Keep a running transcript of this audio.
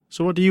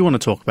So what do you want to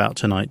talk about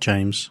tonight,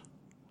 James?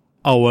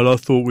 Oh, well, I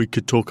thought we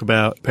could talk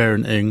about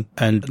parenting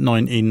and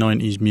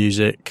 1990s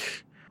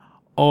music.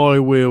 I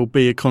will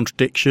be a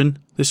contradiction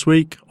this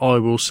week. I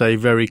will say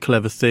very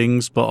clever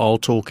things, but I'll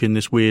talk in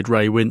this weird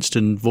Ray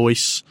Winston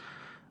voice,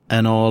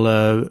 and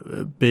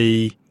I'll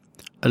be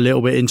a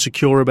little bit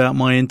insecure about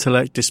my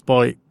intellect,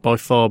 despite by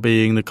far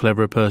being the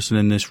cleverer person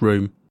in this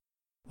room.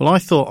 Well, I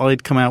thought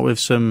I'd come out with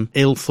some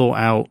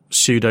ill-thought-out,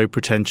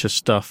 pseudo-pretentious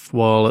stuff,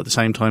 while at the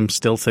same time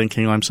still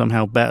thinking I'm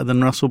somehow better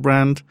than Russell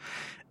Brand,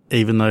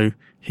 even though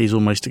he's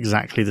almost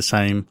exactly the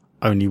same,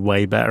 only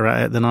way better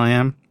at it than I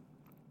am.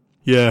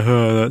 Yeah,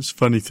 that's a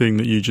funny thing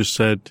that you just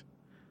said.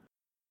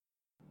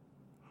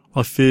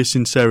 I fear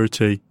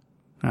sincerity.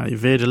 Now, you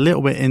veered a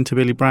little bit into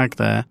Billy Bragg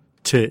there.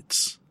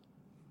 Tits.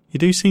 You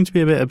do seem to be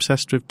a bit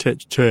obsessed with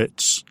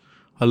tits.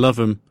 I love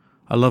them.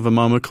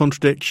 I'm a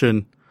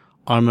contradiction.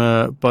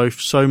 I'm both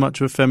so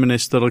much of a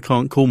feminist that I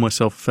can't call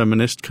myself a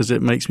feminist because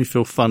it makes me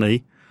feel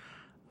funny.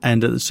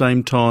 And at the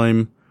same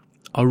time,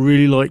 I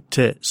really like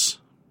tits.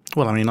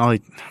 Well, I mean, I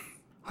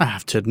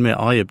have to admit,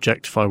 I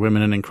objectify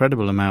women an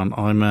incredible amount.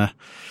 I'm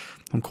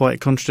quite a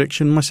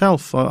contradiction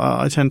myself.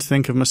 I tend to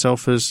think of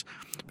myself as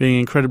being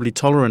incredibly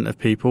tolerant of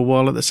people,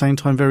 while at the same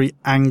time very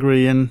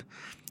angry and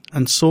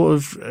sort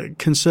of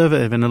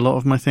conservative in a lot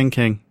of my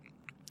thinking.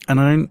 And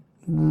I don't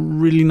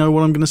really know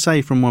what I'm going to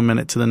say from one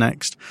minute to the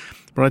next.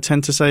 But I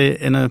tend to say it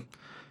in a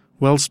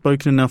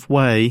well-spoken enough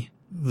way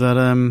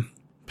that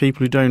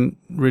people who don't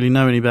really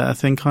know any better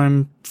think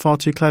I'm far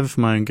too clever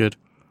for my own good.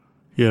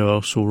 Yeah,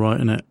 that's all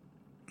right, innit?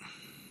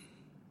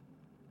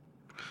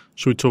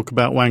 Should we talk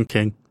about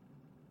wanking?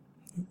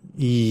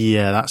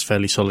 Yeah, that's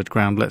fairly solid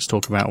ground. Let's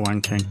talk about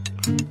wanking.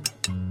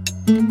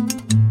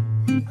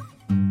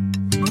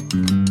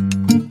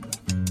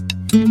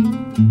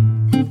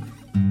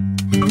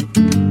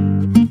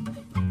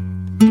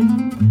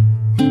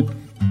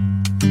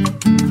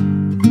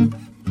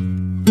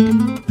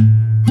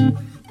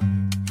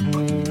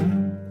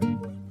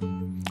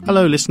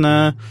 Hello,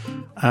 listener.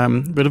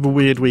 Bit of a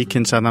weird week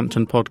in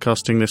Southampton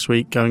podcasting this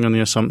week, going on the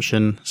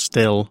assumption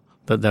still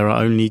that there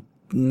are only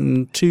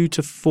 2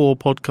 to 4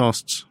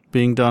 podcasts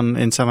being done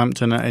in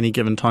Southampton at any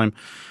given time,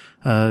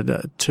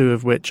 2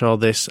 of which are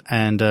this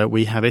and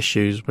We Have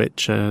Issues,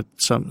 which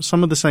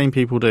some of the same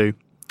people do,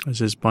 as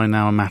is by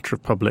now a matter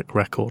of public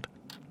record.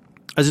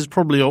 As is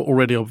probably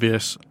already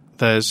obvious,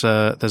 there's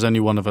only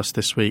one of us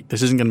this week.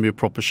 This isn't going to be a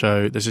proper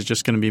show. This is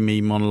just going to be me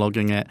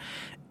monologuing it.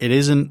 It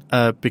isn't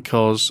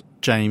because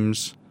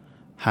James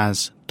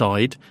has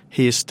died.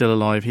 He is still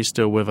alive. He's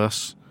still with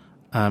us.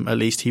 At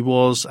least he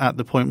was at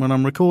the point when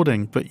I'm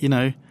recording. But, you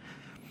know,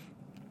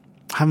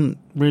 haven't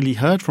really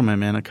heard from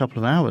him in a couple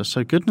of hours,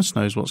 so goodness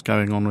knows what's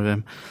going on with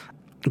him.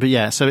 But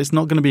yeah, so it's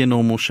not going to be a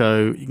normal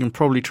show. You can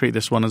probably treat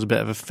this one as a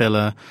bit of a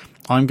filler.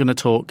 I'm going to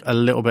talk a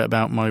little bit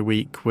about my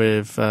week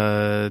with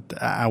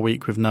our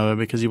week with Noah,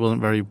 because he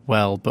wasn't very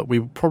well, but we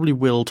probably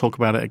will talk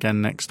about it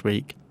again next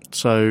week.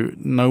 So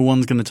no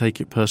one's going to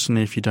take it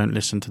personally if you don't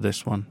listen to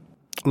this one.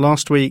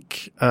 Last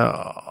week,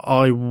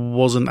 I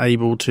wasn't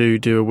able to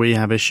do a We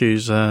Have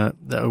Issues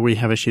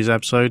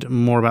episode.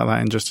 More about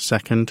that in just a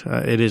second.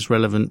 It is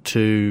relevant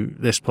to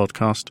this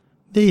podcast.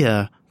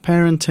 The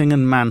Parenting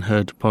and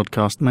Manhood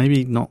podcast.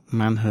 Maybe not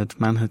Manhood.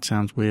 Manhood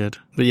sounds weird.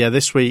 But yeah,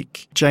 this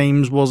week,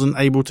 James wasn't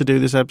able to do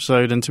this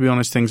episode, and to be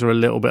honest, things are a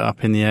little bit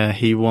up in the air.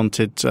 He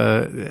wanted,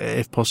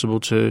 if possible,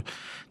 to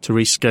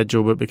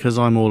reschedule, but because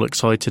I'm all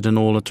excited and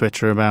all on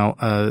Twitter about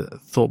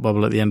Thought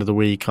Bubble at the end of the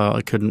week,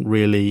 I couldn't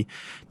really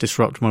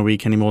disrupt my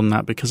week any more than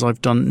that, because I've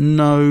done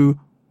no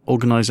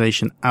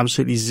organisation,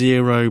 absolutely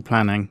zero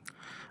planning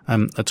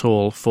at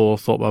all for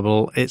Thought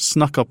Bubble. It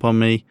snuck up on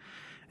me.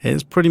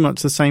 It's pretty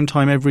much the same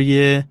time every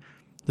year,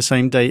 the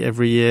same date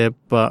every year,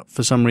 but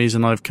for some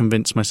reason I've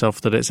convinced myself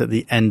that it's at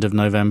the end of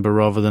November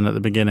rather than at the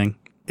beginning.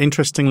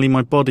 Interestingly,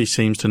 my body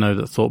seems to know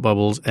that Thought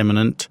Bubble's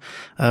imminent.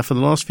 For the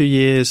last few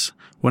years,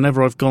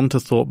 whenever I've gone to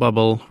Thought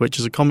Bubble, which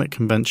is a comic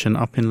convention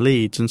up in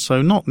Leeds, and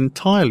so not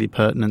entirely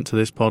pertinent to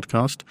this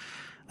podcast,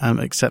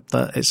 except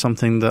that it's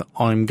something that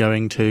I'm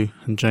going to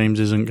and James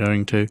isn't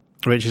going to,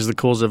 which is the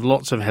cause of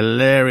lots of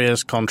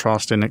hilarious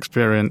contrast in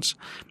experience.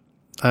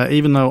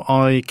 Even though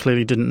I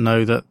clearly didn't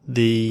know that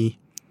the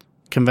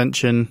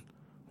convention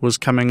was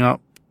coming up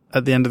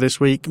at the end of this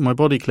week, my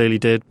body clearly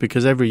did,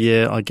 because every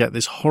year I get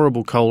this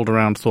horrible cold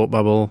around Thought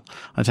Bubble.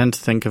 I tend to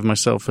think of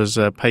myself as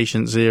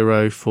patient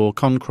zero for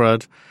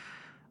Concrud.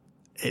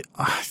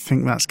 I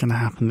think that's going to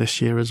happen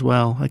this year as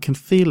well. I can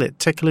feel it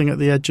tickling at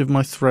the edge of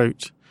my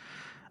throat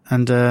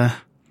and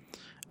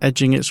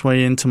edging its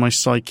way into my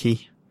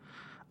psyche.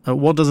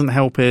 What doesn't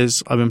help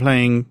is I've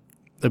been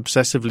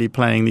obsessively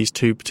playing these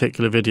 2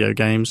 particular video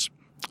games.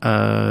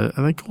 Are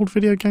they called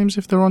video games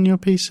if they're on your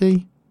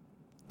PC?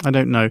 I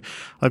don't know.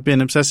 I've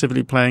been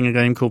obsessively playing a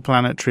game called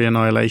Planetary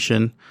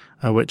Annihilation,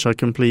 which I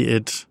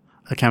completed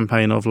a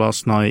campaign of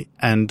last night,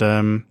 and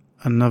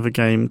another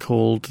game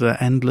called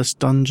The Endless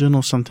Dungeon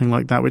or something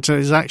like that, which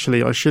is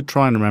actually, I should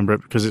try and remember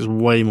it because it's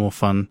way more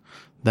fun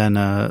than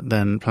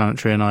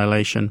Planetary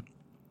Annihilation.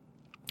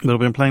 But I've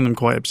been playing them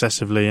quite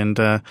obsessively,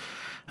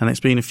 and And it's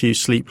been a few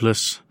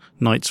sleepless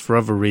nights for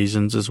other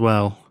reasons as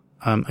well,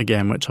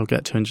 again, which I'll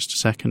get to in just a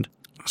second.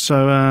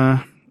 So,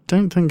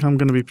 don't think I'm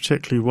going to be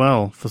particularly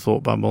well for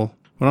Thought Bubble.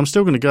 But I'm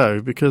still going to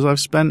go because I've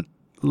spent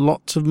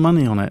lots of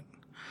money on it.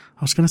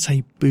 I was going to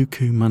say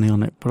buku money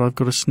on it, but I've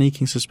got a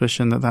sneaking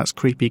suspicion that that's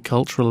creepy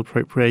cultural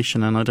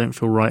appropriation and I don't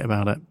feel right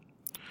about it.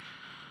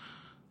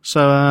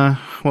 So,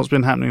 what's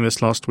been happening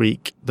this last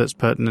week that's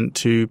pertinent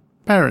to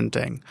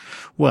parenting?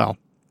 Well,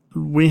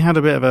 we had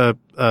a bit of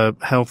a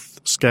health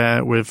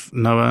scare with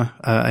Noah,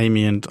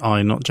 Amy and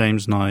I, not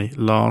James and I,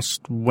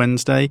 last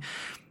Wednesday.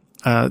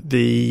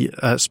 The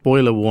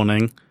spoiler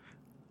warning,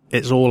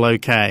 it's all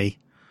okay.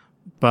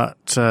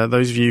 But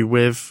those of you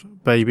with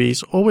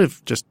babies or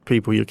with just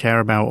people you care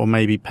about or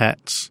maybe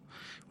pets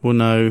will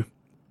know,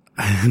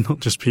 not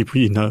just people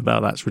you know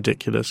about, that's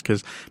ridiculous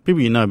because people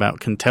you know about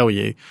can tell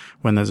you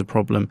when there's a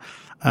problem.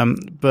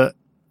 But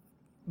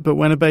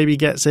when a baby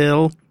gets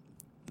ill,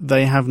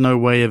 they have no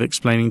way of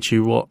explaining to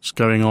you what's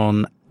going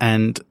on,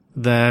 and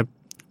their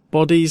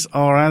bodies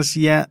are as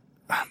yet,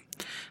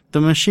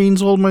 the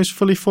machine's almost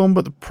fully formed,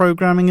 but the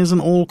programming isn't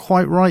all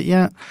quite right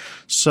yet.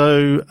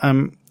 So,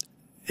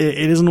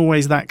 it isn't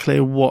always that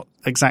clear what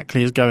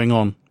exactly is going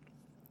on.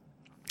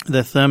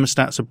 Their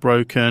thermostats are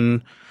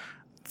broken.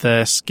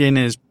 Their skin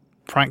is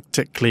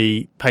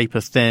practically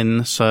paper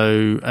thin,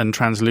 and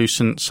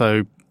translucent.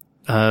 So,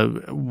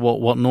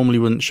 what normally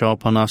wouldn't show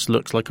up on us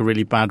looks like a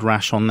really bad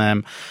rash on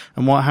them.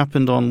 And what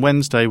happened on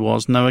Wednesday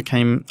was Noah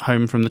came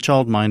home from the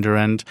childminder,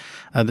 and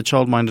the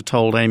childminder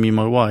told Amy,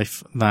 my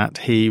wife, that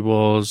he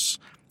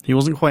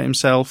wasn't quite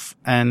himself,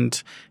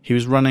 and he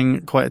was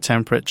running quite a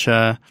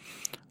temperature.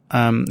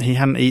 He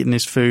hadn't eaten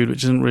his food,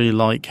 which isn't really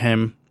like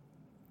him.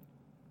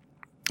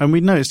 And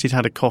we'd noticed he'd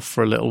had a cough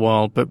for a little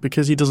while, but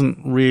because he doesn't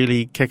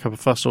really kick up a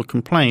fuss or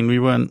complain, we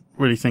weren't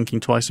really thinking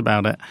twice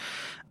about it.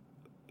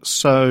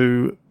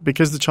 So,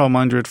 because the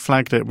childminder had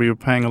flagged it, we were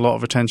paying a lot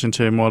of attention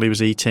to him while he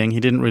was eating.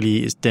 He didn't really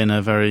eat his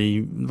dinner,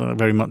 very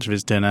much of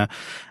his dinner.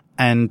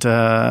 And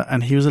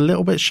he was a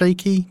little bit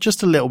shaky,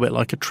 just a little bit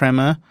like a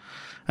tremor.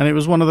 And it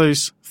was one of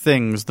those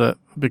things that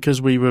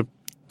because we were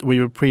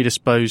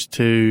predisposed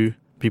to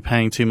be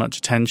paying too much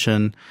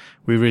attention,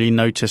 we really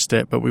noticed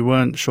it, but we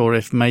weren't sure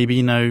if maybe,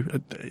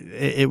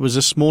 it was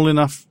a small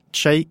enough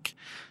shake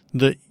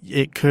that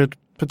it could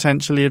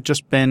potentially have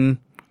just been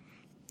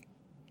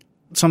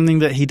something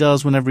that he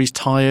does whenever he's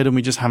tired and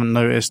we just haven't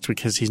noticed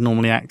because he's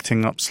normally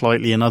acting up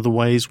slightly in other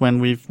ways when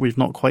we've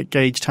not quite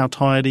gauged how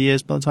tired he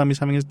is by the time he's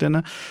having his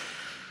dinner.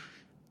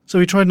 So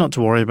we tried not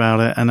to worry about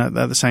it, and at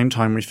the same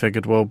time we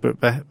figured, well,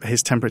 but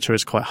his temperature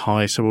is quite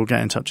high, so we'll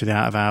get in touch with the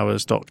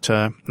out-of-hours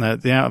doctor.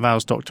 The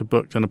out-of-hours doctor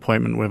booked an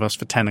appointment with us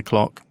for 10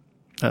 o'clock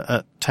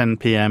at 10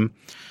 p.m.,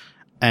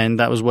 and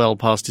that was well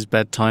past his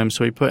bedtime,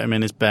 so we put him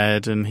in his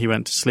bed and he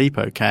went to sleep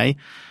okay,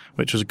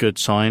 which was a good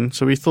sign.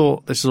 So we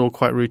thought this is all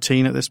quite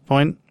routine at this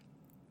point.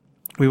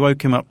 We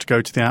woke him up to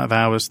go to the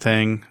out-of-hours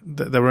thing.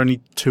 There were only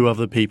 2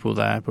 other people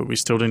there, but we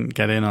still didn't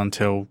get in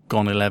until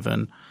gone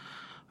 11.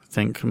 I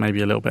think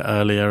maybe a little bit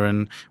earlier,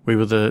 and we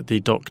were the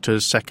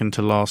doctor's second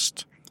to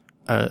last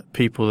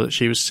people that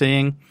she was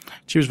seeing.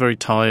 She was very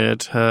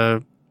tired.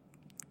 Her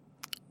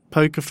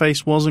poker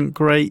face wasn't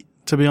great,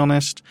 to be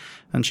honest,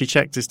 and she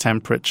checked his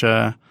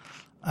temperature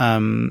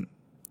and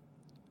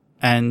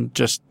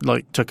just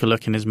took a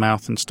look in his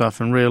mouth and stuff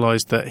and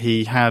realized that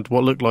he had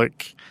what looked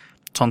like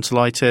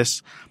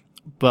tonsillitis,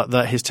 but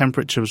that his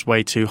temperature was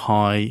way too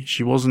high.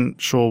 She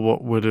wasn't sure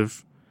what would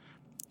have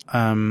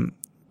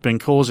been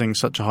causing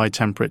such a high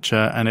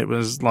temperature, and it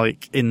was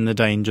in the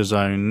danger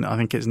zone. I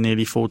think it's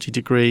nearly 40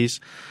 degrees.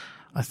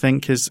 I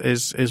think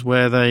is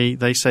where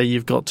they say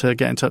you've got to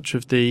get in touch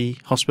with the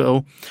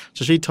hospital.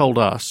 So she told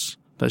us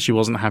that she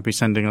wasn't happy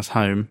sending us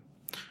home,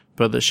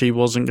 but that she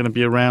wasn't going to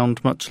be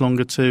around much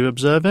longer to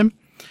observe him,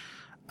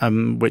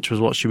 which was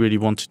what she really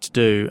wanted to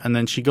do. And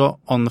then she got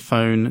on the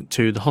phone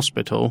to the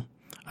hospital,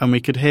 and we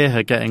could hear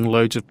her getting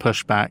loads of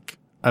pushback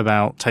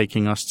about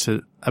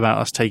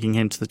us taking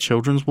him to the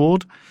children's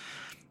ward.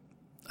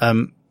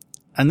 And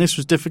this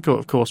was difficult,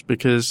 of course,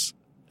 because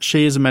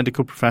she as a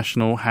medical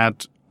professional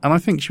and I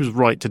think she was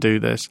right to do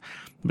this,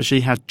 but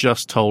she had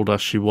just told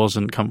us she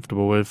wasn't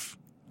comfortable with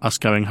us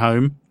going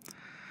home.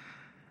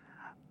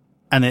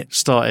 And it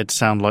started to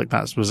sound like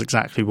that was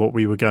exactly what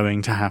we were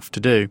going to have to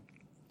do.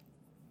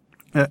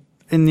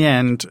 In the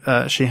end,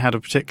 she had a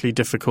particularly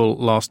difficult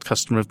last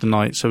customer of the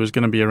night, so was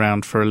going to be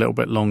around for a little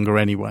bit longer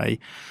anyway.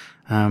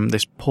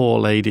 This poor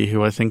lady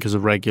who I think is a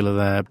regular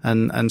there.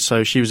 And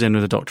so she was in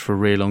with the doctor for a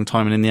really long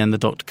time. And in the end, the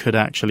doctor could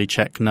actually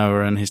check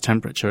Noah and his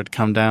temperature had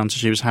come down. So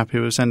she was happy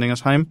with sending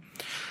us home.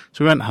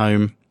 So we went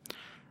home.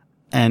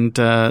 And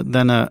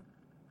then at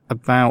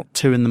about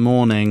 2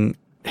 a.m,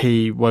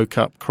 he woke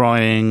up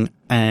crying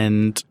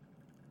and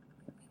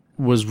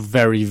was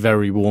very,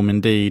 very warm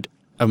indeed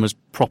and was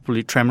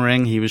properly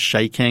tremoring. He was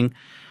shaking.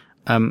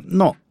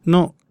 Not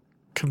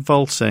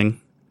convulsing,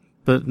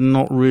 but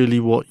not really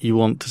what you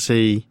want to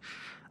see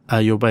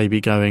your baby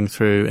going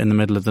through in the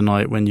middle of the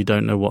night when you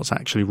don't know what's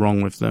actually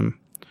wrong with them.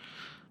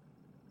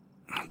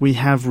 we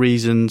have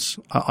reasons.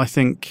 I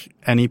think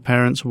any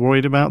parents are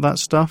worried about that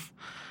stuff.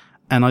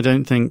 And I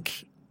don't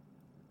think,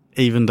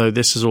 even though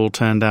this has all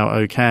turned out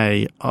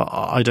okay,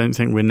 I don't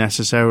think we're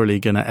necessarily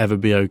going to ever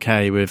be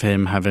okay with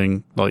him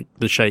having like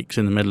the shakes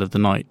in the middle of the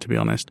night, to be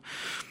honest.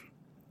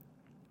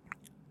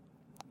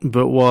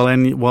 But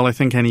while I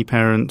think any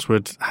parents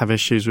would have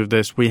issues with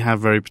this, we have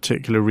very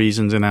particular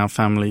reasons in our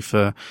family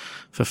for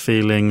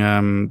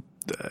feeling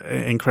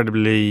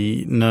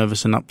incredibly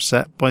nervous and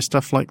upset by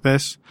stuff like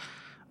this,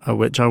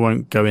 which I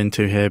won't go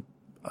into here.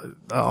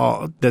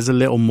 There's a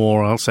little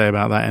more I'll say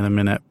about that in a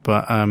minute,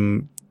 but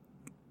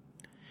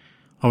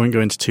I won't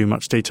go into too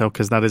much detail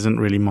because that isn't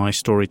really my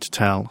story to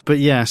tell. But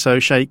yeah, so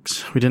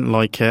shakes, we didn't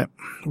like it.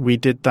 We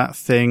did that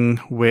thing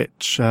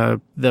which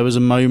there was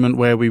a moment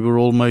where we were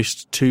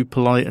almost too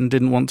polite and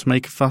didn't want to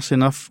make a fuss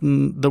enough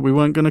that we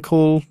weren't going to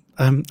call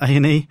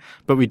A&E,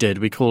 but we did.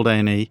 We called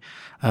A&E.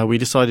 We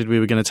decided we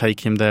were going to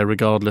take him there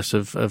regardless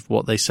of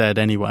what they said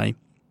anyway.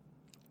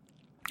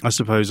 I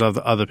suppose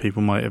other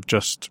people might have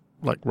just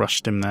like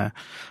rushed him there.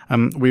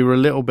 We were a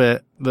little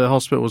bit, the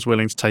hospital was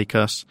willing to take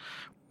us,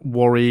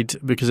 worried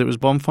because it was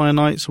bonfire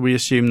night, so we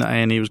assumed that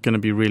A&E was going to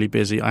be really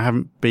busy. I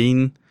haven't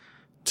been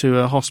to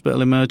a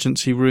hospital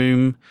emergency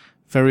room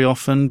very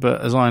often,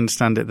 but as I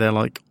understand it, they're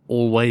like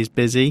always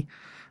busy.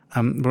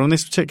 But on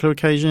this particular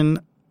occasion,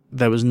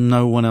 there was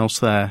no one else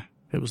there.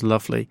 It was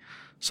lovely.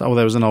 So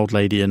there was an old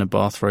lady in a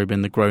bathrobe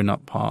in the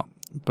grown-up part,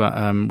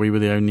 but we were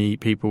the only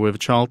people with a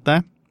child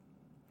there.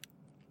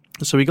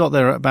 So we got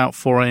there at about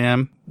 4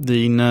 a.m.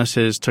 The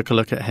nurses took a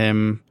look at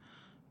him,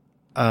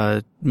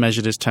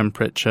 measured his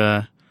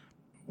temperature,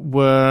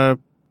 were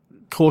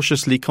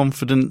cautiously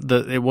confident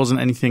that it wasn't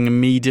anything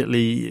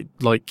immediately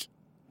like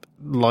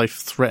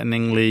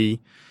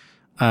life-threateningly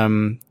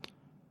an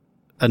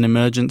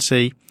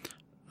emergency,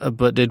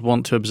 but did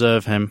want to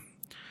observe him.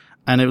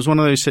 And it was one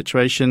of those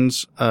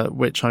situations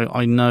which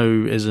I know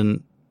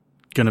isn't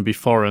going to be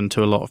foreign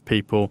to a lot of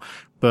people,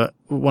 but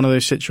one of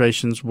those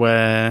situations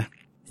where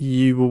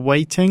you were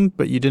waiting,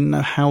 but you didn't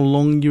know how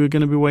long you were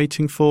going to be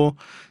waiting for.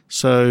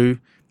 So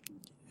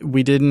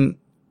we didn't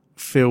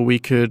feel we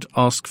could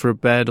ask for a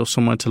bed or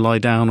somewhere to lie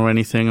down or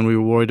anything, and we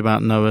were worried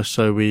about Noah,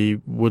 so we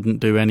wouldn't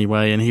do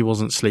anyway, and he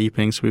wasn't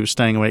sleeping, so we were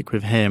staying awake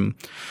with him.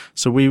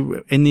 So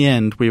in the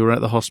end, we were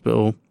at the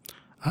hospital,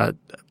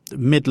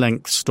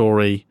 mid-length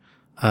story,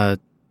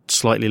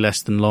 slightly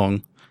less than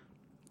long.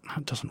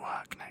 That doesn't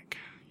work, Nick.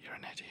 You're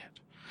an idiot.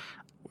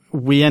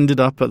 We ended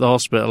up at the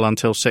hospital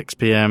until 6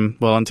 p.m.,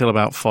 well, until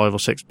about 5 or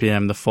 6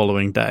 p.m. the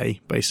following day,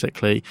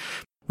 basically.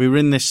 We were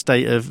in this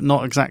state of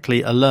not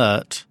exactly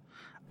alert,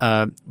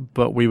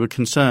 but we were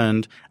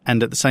concerned,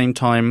 and at the same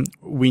time,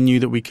 we knew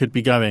that we could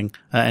be going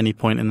at any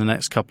point in the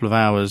next couple of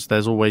hours.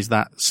 There's always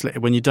that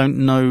when you don't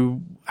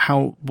know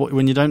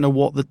when you don't know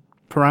what the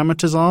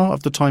parameters are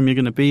of the time you're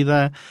going to be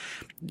there,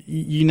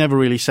 you never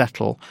really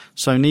settle.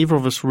 So neither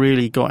of us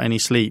really got any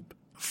sleep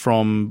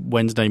from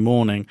Wednesday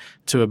morning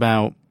to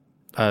about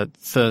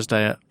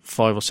Thursday at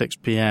 5 or 6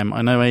 p.m.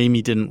 I know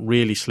Amy didn't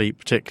really sleep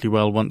particularly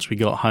well once we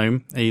got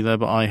home either,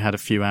 but I had a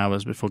few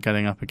hours before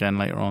getting up again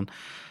later on.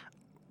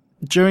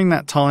 During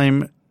that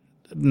time,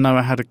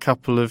 Noah had a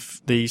couple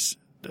of these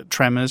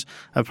tremors.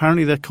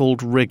 Apparently they're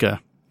called rigor.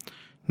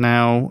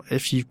 Now,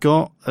 if you've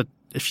got a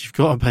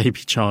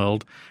baby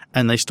child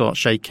and they start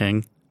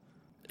shaking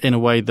in a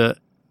way that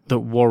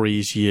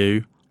worries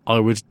you, I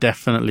would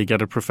definitely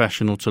get a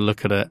professional to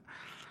look at it.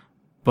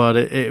 But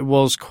it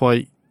was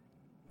quite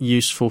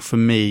useful for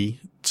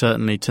me,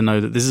 certainly, to know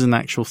that this is an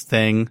actual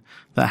thing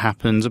that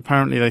happens.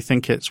 Apparently they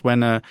think it's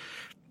when a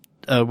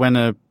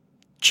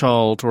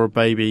child or a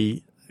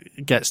baby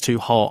gets too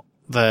hot,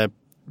 their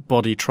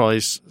body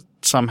tries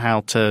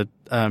somehow to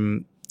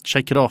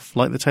shake it off,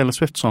 like the Taylor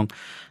Swift song.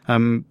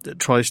 It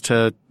tries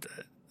to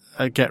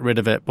get rid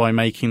of it by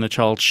making the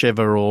child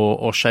shiver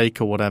or shake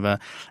or whatever.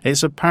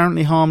 It's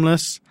apparently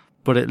harmless,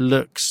 but it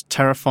looks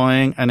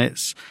terrifying, and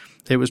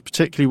it was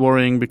particularly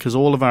worrying because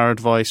all of our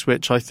advice,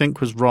 which I think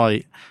was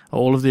right,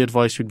 all of the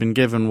advice we'd been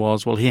given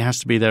was, well, he has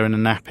to be there in a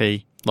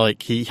nappy.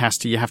 Like you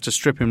have to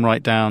strip him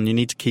right down. You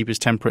need to keep his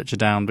temperature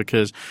down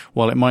because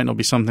while it might not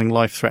be something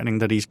life-threatening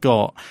that he's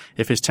got,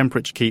 if his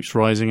temperature keeps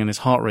rising and his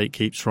heart rate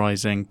keeps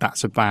rising,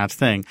 that's a bad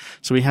thing.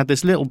 So we had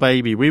this little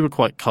baby. We were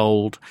quite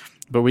cold,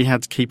 but we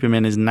had to keep him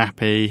in his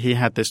nappy. He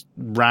had this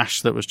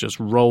rash that was just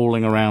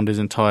rolling around his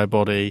entire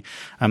body.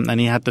 And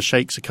he had the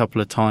shakes a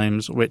couple of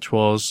times, which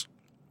was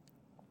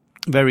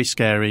very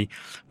scary.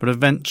 But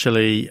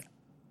eventually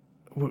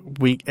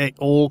it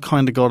all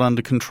kind of got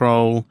under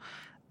control.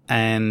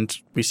 And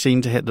we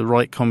seemed to hit the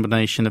right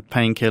combination of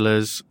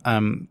painkillers.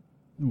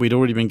 We'd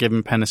already been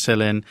given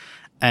penicillin,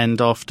 and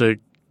after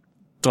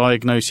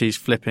diagnoses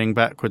flipping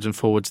backwards and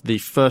forwards, the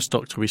first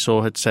doctor we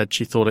saw had said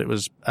she thought it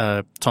was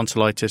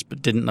tonsillitis,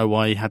 but didn't know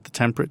why he had the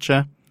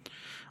temperature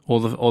or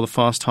the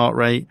fast heart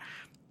rate.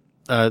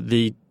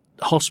 The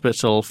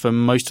hospital, for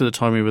most of the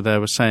time we were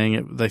there, was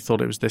saying they thought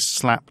it was this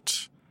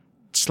slapped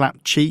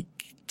cheek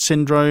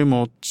syndrome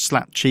or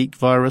slapped cheek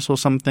virus or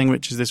something,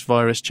 which is this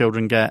virus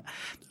children get.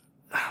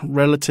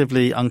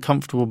 relatively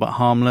uncomfortable but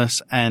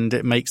harmless, and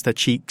it makes their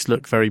cheeks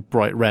look very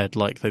bright red,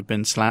 like they've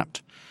been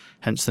slapped,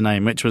 hence the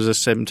name, which was a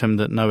symptom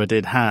that Noah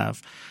did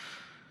have.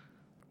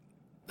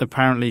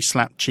 Apparently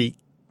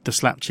the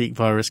slap cheek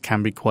virus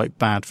can be quite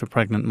bad for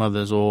pregnant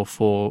mothers or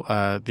for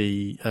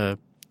the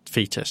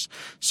fetus.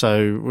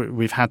 So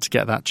we've had to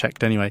get that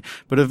checked anyway.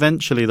 But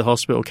eventually the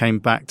hospital came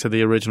back to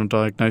the original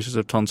diagnosis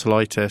of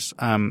tonsillitis.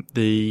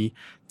 The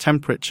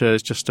temperature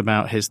is just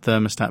about his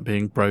thermostat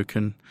being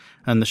broken,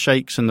 and the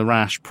shakes and the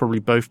rash probably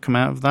both come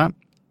out of that.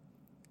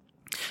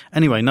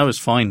 Anyway, Noah's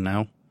fine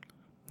now.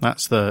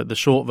 That's the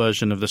short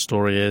version of the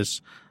story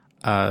is,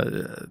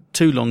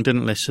 too long,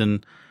 didn't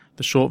listen.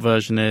 The short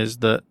version is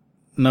that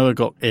Noah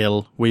got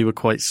ill. We were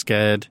quite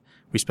scared.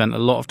 We spent a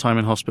lot of time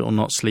in hospital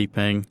not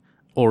sleeping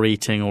or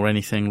eating or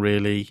anything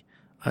really,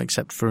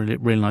 except for a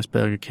really nice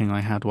Burger King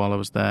I had while I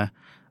was there.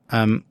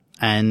 And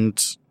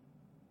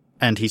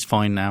he's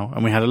fine now.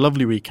 And we had a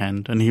lovely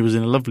weekend and he was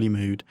in a lovely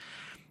mood.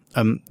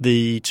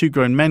 The two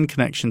grown men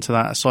connection to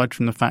that, aside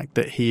from the fact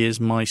that he is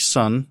my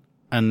son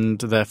and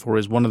therefore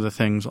is one of the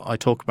things I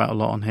talk about a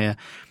lot on here,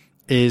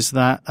 is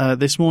that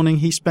this morning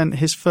he spent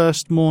his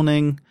first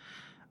morning,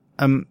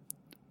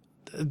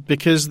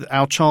 because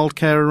our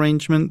childcare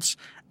arrangements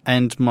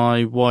and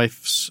my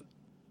wife's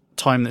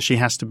time that she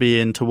has to be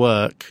in to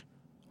work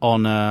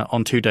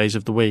on 2 days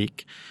of the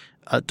week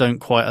don't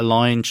quite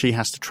align. She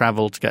has to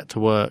travel to get to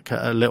work,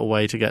 a little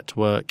way to get to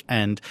work,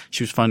 and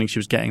she was finding she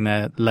was getting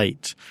there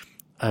late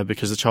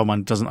because the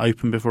childminder doesn't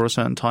open before a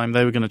certain time.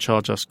 They were going to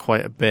charge us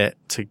quite a bit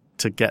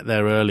to get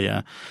there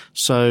earlier.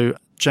 So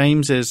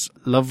James's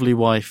lovely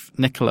wife,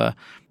 Nicola,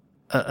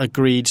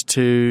 agreed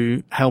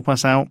to help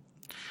us out.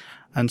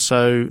 And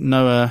so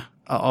Noah,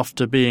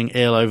 after being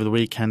ill over the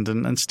weekend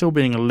and still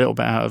being a little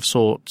bit out of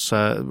sorts,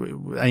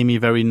 Amy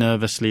very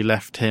nervously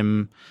left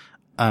him,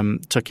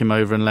 took him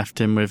over and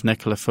left him with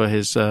Nicola for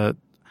his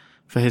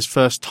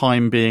first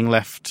time being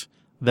left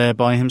there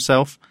by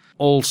himself.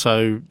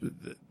 Also,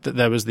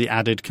 there was the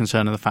added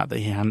concern of the fact that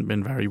he hadn't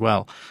been very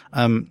well.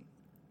 And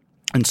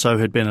so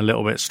had been a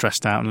little bit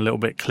stressed out and a little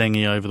bit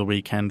clingy over the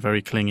weekend,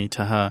 very clingy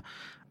to her.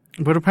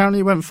 But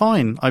apparently it went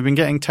fine. I've been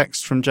getting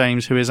texts from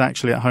James, who is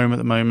actually at home at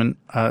the moment,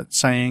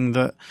 saying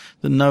that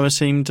Noah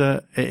seemed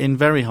in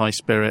very high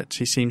spirits.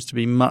 He seems to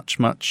be much,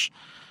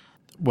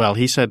 well,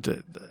 he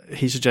suggested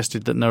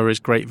that Noah is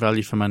great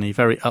value for money,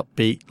 very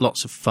upbeat,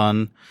 lots of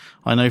fun.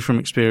 I know from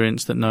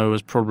experience that Noah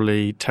was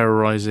probably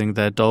terrorizing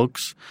their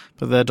dogs,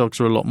 but their dogs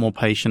are a lot more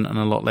patient and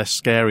a lot less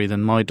scary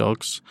than my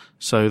dogs.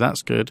 So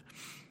that's good.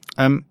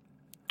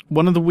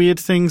 One of the weird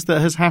things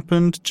that has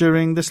happened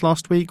during this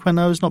last week when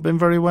Noah's not been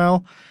very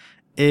well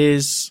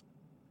is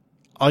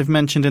I've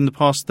mentioned in the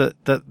past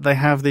that they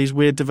have these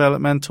weird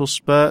developmental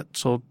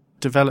spurts or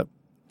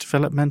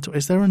developmental.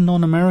 Is there a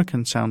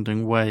non-American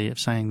sounding way of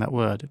saying that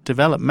word?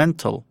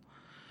 Developmental.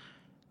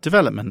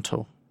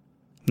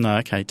 No,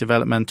 okay,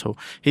 developmental.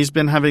 He's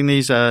been having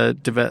these,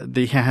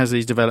 he has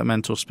these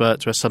developmental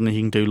spurts where suddenly he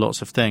can do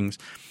lots of things.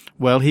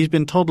 Well, he's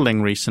been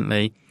toddling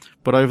recently,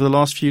 but over the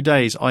last few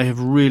days, I have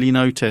really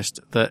noticed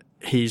that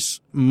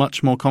he's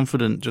much more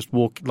confident,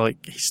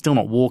 he's still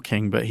not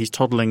walking, but he's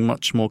toddling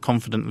much more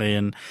confidently,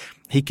 and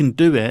he can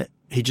do it.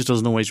 He just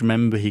doesn't always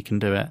remember he can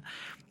do it.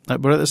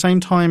 But at the same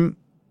time,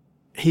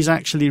 he's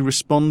actually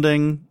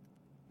responding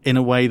in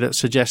a way that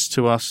suggests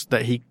to us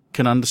that he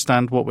can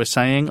understand what we're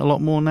saying a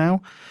lot more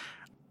now.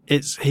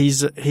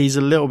 He's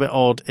a little bit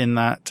odd in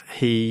that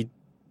he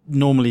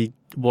normally,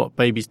 what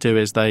babies do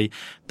is they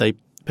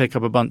pick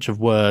up a bunch of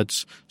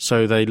words,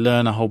 so they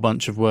learn a whole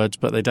bunch of words,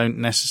 but they don't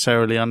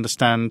necessarily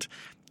understand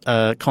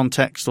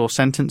context or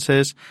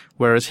sentences,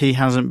 whereas he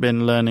hasn't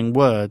been learning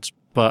words,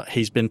 but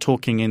he's been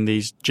talking in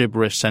these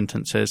gibberish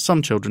sentences.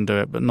 Some children do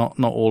it, but not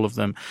all of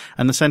them.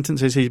 And the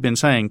sentences he's been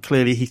saying,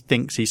 clearly he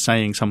thinks he's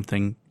saying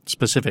something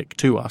specific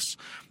to us.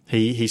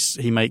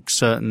 He makes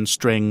certain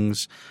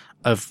strings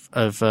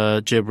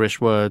of gibberish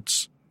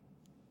words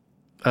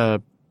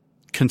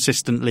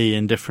consistently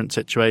in different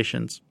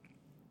situations.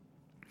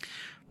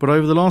 But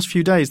over the last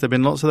few days, there have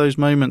been lots of those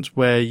moments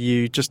where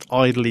you just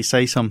idly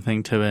say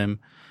something to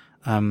him.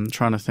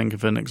 Trying to think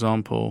of an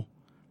example.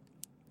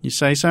 You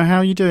say, "So how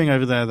are you doing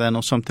over there then?"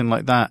 or something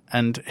like that.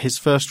 And his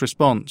first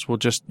response will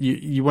just,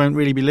 you won't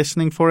really be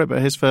listening for it,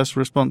 but his first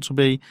response will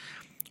be,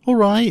 "All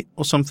right,"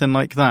 or something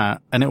like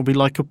that. And it will be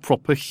like a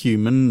proper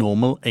human,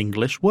 normal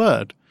English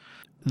word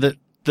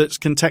that's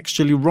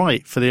contextually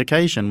right for the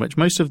occasion, which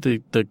most of the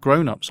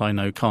grown-ups I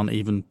know can't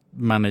even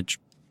manage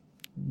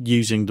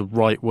using the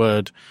right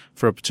word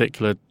for a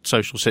particular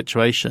social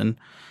situation.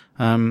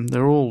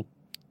 They're all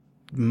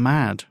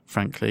mad,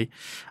 frankly,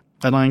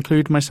 and I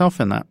include myself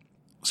in that.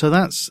 So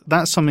that's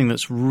something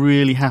that's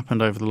really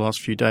happened over the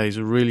last few days.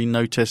 I really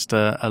noticed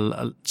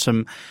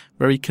some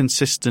very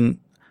consistent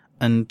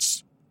and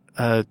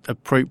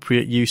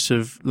appropriate use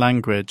of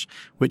language,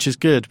 which is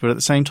good, but at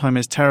the same time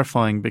is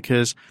terrifying,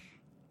 because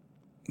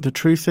the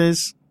truth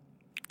is,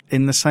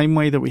 in the same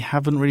way that we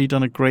haven't really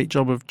done a great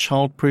job of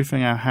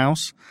child-proofing our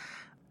house,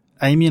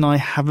 Amy and I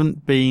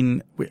haven't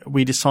been,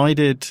 we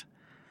decided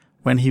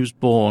when he was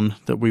born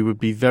that we would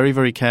be very,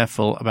 very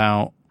careful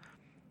about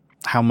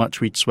how much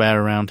we'd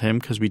swear around him,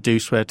 because we do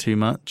swear too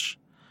much.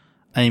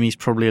 Amy's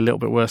probably a little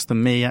bit worse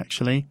than me,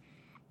 actually,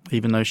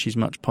 even though she's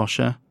much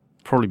posher,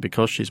 probably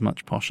because she's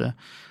much posher.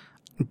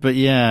 But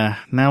yeah,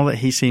 now that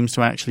he seems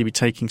to actually be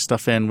taking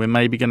stuff in, we're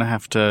maybe going to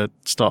have to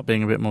start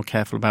being a bit more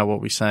careful about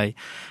what we say.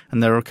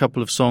 And there are a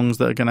couple of songs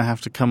that are going to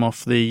have to come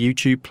off the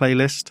YouTube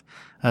playlist,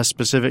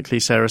 specifically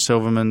Sarah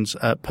Silverman's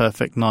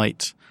Perfect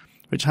Night,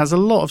 which has a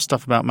lot of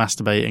stuff about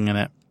masturbating in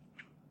it.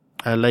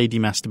 Lady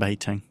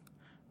masturbating,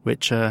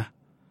 which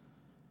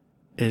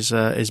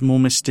is more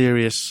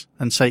mysterious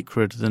and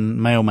sacred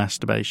than male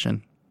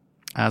masturbation,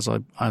 as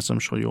I'm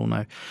sure you all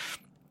know.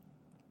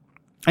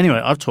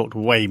 Anyway, I've talked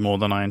way more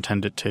than I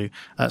intended to.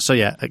 So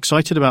yeah,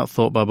 excited about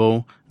Thought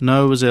Bubble.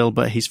 Noah was ill,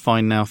 but he's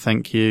fine now.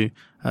 Thank you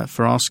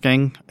for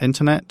asking,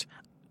 Internet.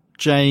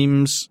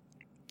 James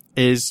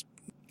is,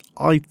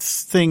 I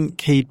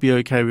think he'd be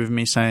okay with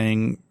me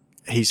saying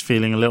he's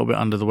feeling a little bit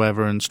under the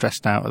weather and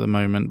stressed out at the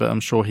moment, but I'm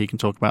sure he can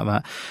talk about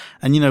that.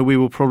 And, we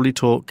will probably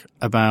talk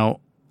about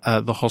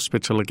the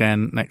hospital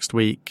again next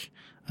week.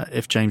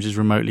 If James is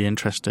remotely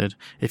interested.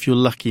 If you're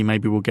lucky,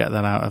 maybe we'll get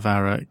that out of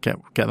our get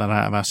that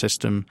out of our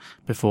system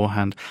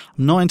beforehand.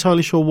 I'm not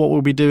entirely sure what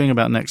we'll be doing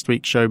about next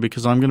week's show,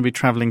 because I'm going to be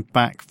travelling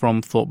back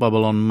from Thought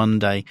Bubble on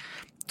Monday.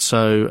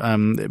 So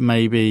it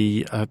may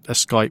be a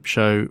Skype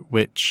show,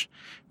 which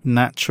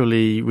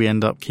naturally we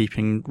end up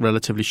keeping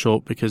relatively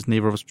short because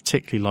neither of us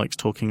particularly likes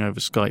talking over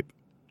Skype.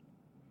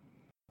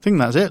 I think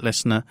that's it,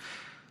 listener.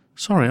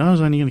 Sorry, I was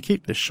only going to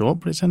keep this short,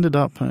 but it's ended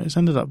up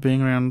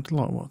being around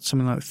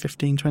something like the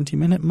 15-20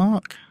 minute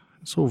mark.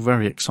 It's all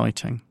very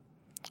exciting.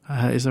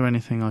 Is there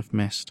anything I've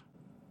missed?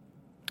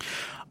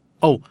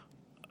 Oh,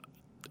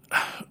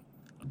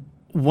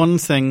 one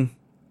thing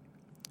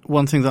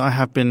that I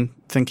have been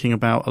thinking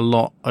about a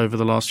lot over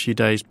the last few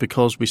days,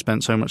 because we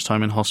spent so much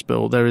time in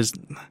hospital, there's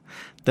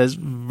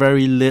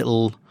very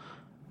little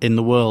in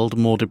the world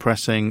more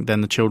depressing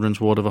than the children's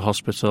ward of a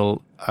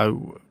hospital.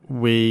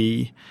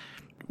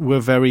 We're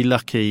very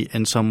lucky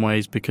in some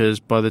ways, because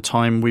by the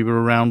time we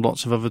were around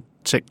lots of other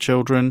sick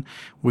children,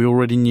 we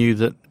already knew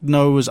that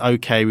Noah was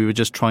okay. We were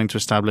just trying to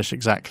establish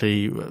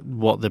exactly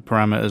what the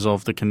parameters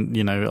of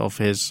of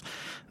his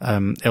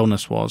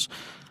illness was.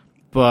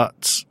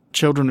 But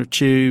children with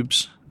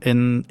tubes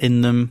in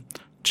them,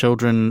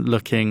 children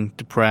looking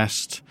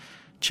depressed,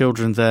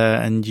 children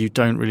there, and you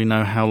don't really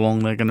know how long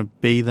they're going to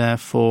be there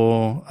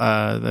for.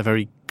 They're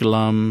very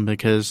glum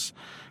because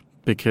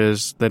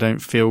they don't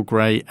feel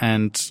great.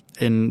 And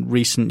in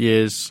recent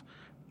years,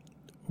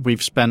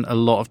 we've spent a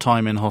lot of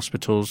time in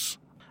hospitals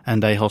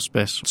and a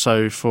hospice.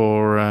 So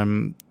for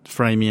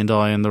Amy and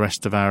I and the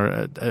rest of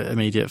our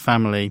immediate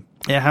family,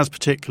 it has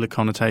particular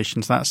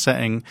connotations. That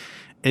setting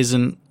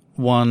isn't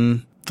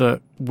one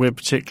that we're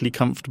particularly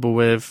comfortable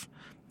with.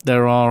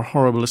 There are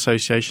horrible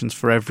associations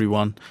for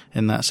everyone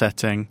in that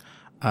setting.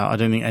 I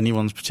don't think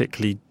anyone's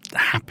particularly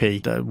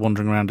happy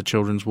wandering around a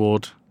children's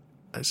ward.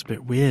 It's a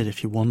bit weird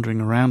if you're wandering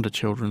around a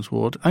children's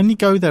ward. Only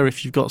go there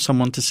if you've got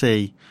someone to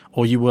see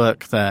or you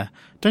work there.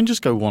 Don't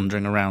just go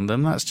wandering around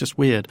them. That's just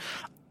weird.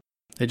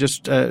 It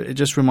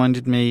just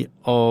reminded me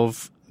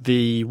of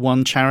the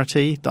one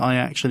charity that I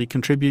actually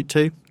contribute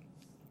to.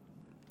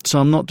 So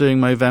I'm not doing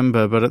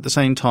Movember, but at the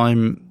same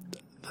time,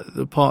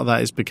 the part of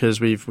that is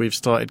because we've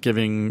started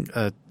giving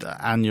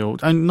annual,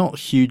 not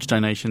huge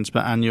donations,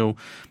 but annual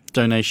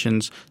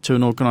donations to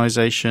an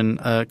organisation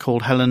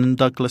called Helen and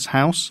Douglas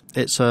House.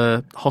 It's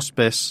a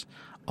hospice.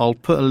 I'll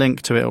put a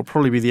link to it. It'll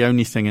probably be the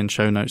only thing in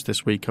show notes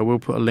this week. I will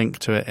put a link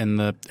to it in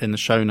the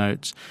show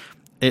notes.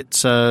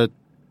 It's a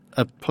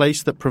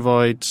place that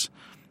provides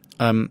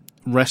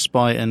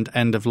respite and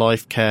end of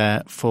life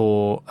care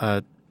for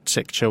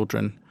sick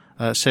children,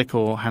 sick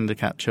or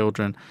handicapped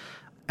children,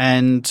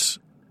 and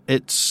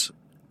it's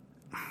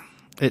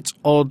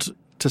odd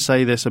to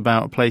say this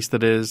about a place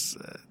that is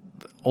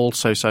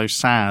also so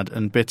sad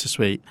and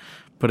bittersweet,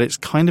 but it's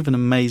kind of an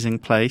amazing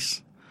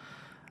place.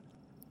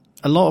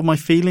 A lot of my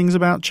feelings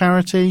about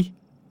charity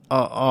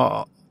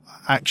are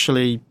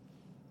actually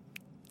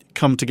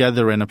come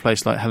together in a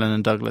place like Helen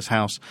and Douglas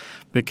House,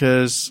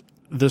 because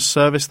the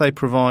service they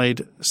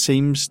provide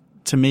seems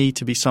to me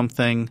to be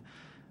something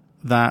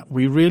that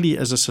we really,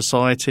 as a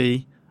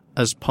society,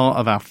 as part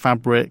of our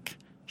fabric,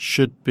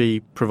 should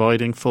be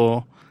providing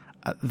for.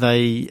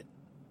 They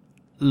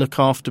look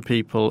after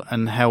people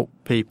and help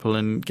people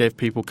and give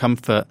people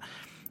comfort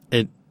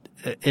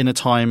in a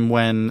time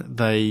when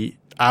they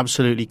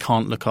absolutely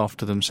can't look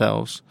after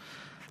themselves.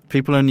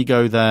 People only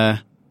go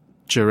there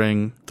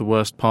during the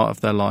worst part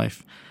of their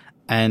life.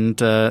 And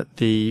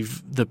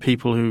the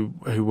people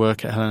who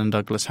work at Helen and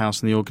Douglas House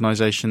and the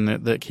organisation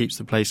that keeps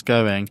the place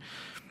going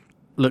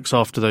looks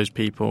after those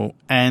people.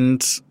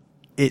 And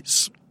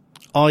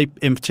I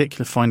in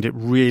particular find it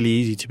really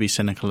easy to be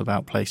cynical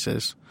about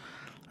places.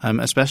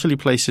 Especially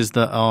places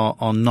that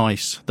are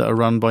nice, that are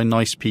run by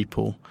nice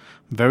people.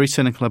 I'm very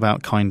cynical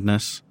about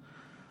kindness.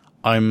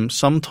 I'm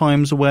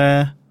sometimes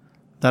aware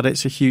that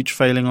it's a huge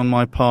failing on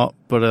my part,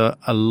 but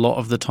a lot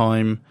of the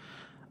time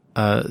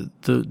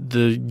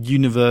the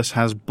universe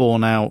has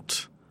borne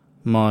out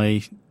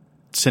my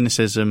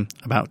cynicism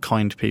about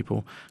kind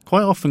people.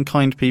 Quite often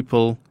kind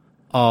people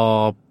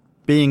are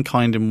being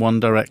kind in one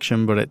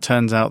direction, but it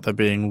turns out they're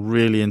being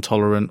really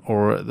intolerant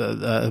or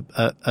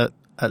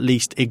at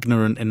least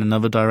ignorant in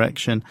another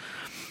direction.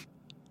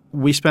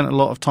 We spent a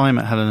lot of time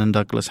at Helen and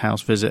Douglas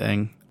House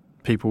visiting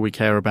people we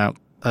care about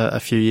a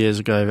few years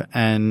ago,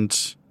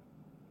 and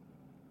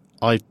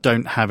I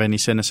don't have any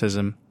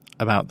cynicism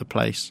about the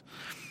place.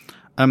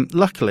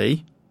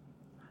 Luckily,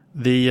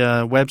 the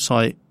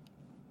website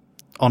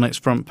on its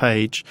front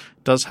page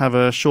does have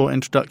a short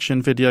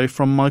introduction video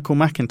from Michael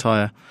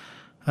McIntyre,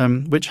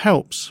 which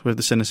helps with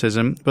the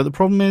cynicism. But the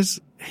problem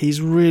is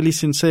he's really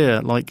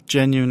sincere, like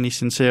genuinely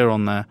sincere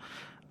on there.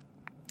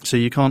 So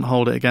you can't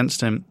hold it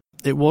against him.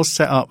 It was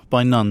set up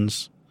by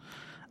nuns,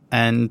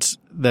 and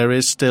there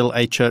is still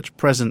a church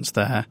presence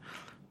there.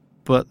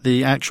 But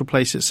the actual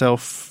place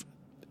itself,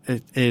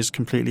 it is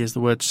completely, as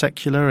the word,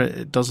 secular.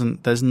 It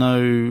doesn't. There's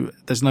no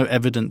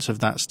evidence of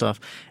that stuff.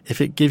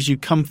 If it gives you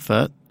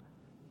comfort,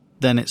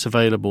 then it's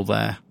available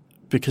there,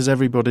 because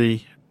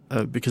everybody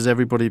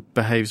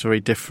behaves very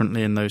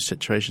differently in those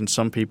situations.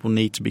 Some people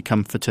need to be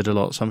comforted a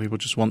lot. Some people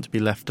just want to be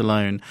left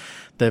alone.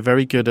 They're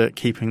very good at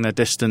keeping their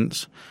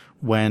distance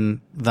when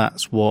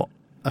that's what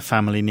a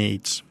family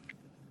needs,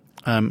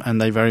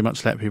 and they very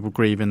much let people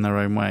grieve in their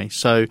own way.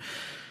 So,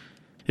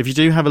 if you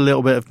do have a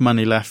little bit of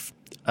money left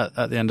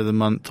at the end of the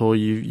month, or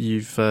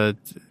you've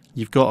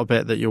got a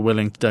bit that you're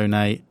willing to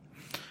donate,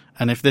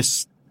 and if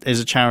this is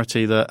a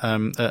charity that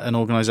an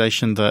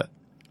organisation that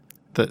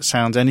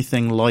sounds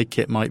anything like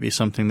it might be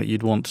something that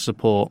you'd want to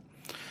support,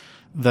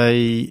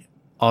 they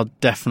are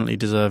definitely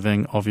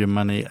deserving of your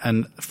money.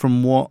 And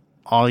from what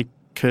I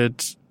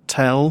could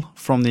tell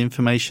from the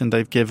information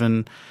they've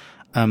given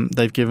on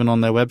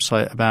their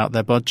website about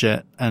their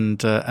budget and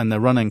their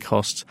running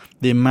costs,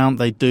 the amount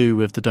they do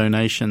with the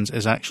donations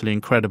is actually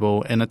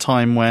incredible, in a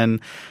time when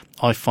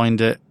I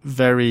find it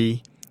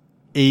very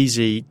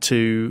easy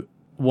to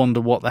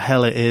wonder what the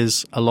hell it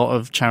is a lot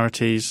of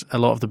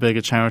the bigger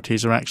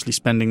charities are actually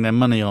spending their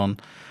money on.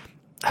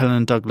 Helen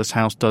and Douglas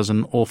House does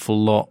an awful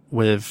lot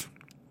with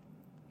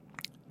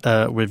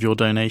your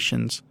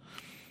donations.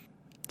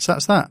 So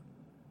that's that.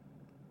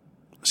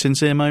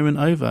 Sincere moment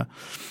over.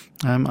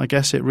 I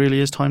guess it really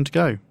is time to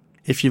go.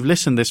 If you've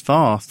listened this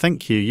far,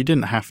 thank you. You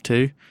didn't have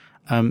to.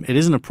 It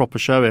isn't a proper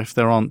show if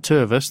there aren't two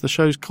of us. The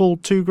show's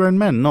called Two Grown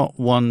Men, not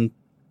one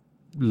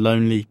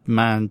lonely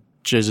man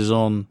jizzes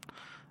on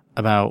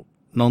about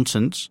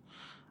nonsense.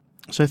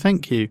 So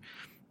thank you.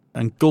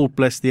 And God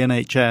bless the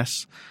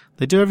NHS.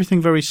 They do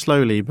everything very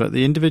slowly, but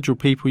the individual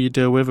people you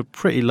deal with are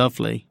pretty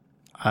lovely.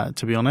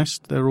 To be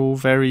honest, they're all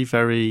very,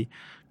 very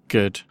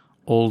good.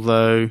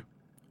 Although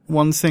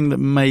one thing that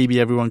maybe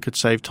everyone could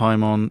save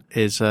time on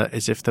is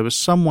if there was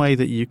some way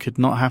that you could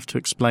not have to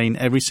explain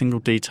every single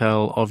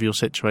detail of your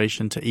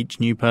situation to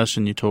each new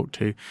person you talk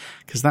to,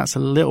 because that's a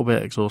little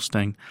bit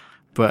exhausting,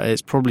 but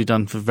it's probably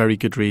done for very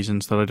good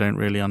reasons that I don't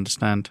really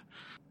understand.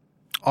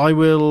 I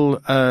will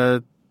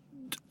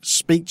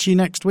speak to you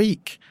next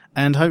week,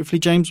 and hopefully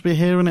James will be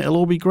here and it'll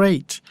all be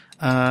great.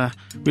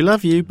 We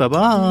love you.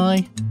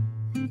 Bye-bye.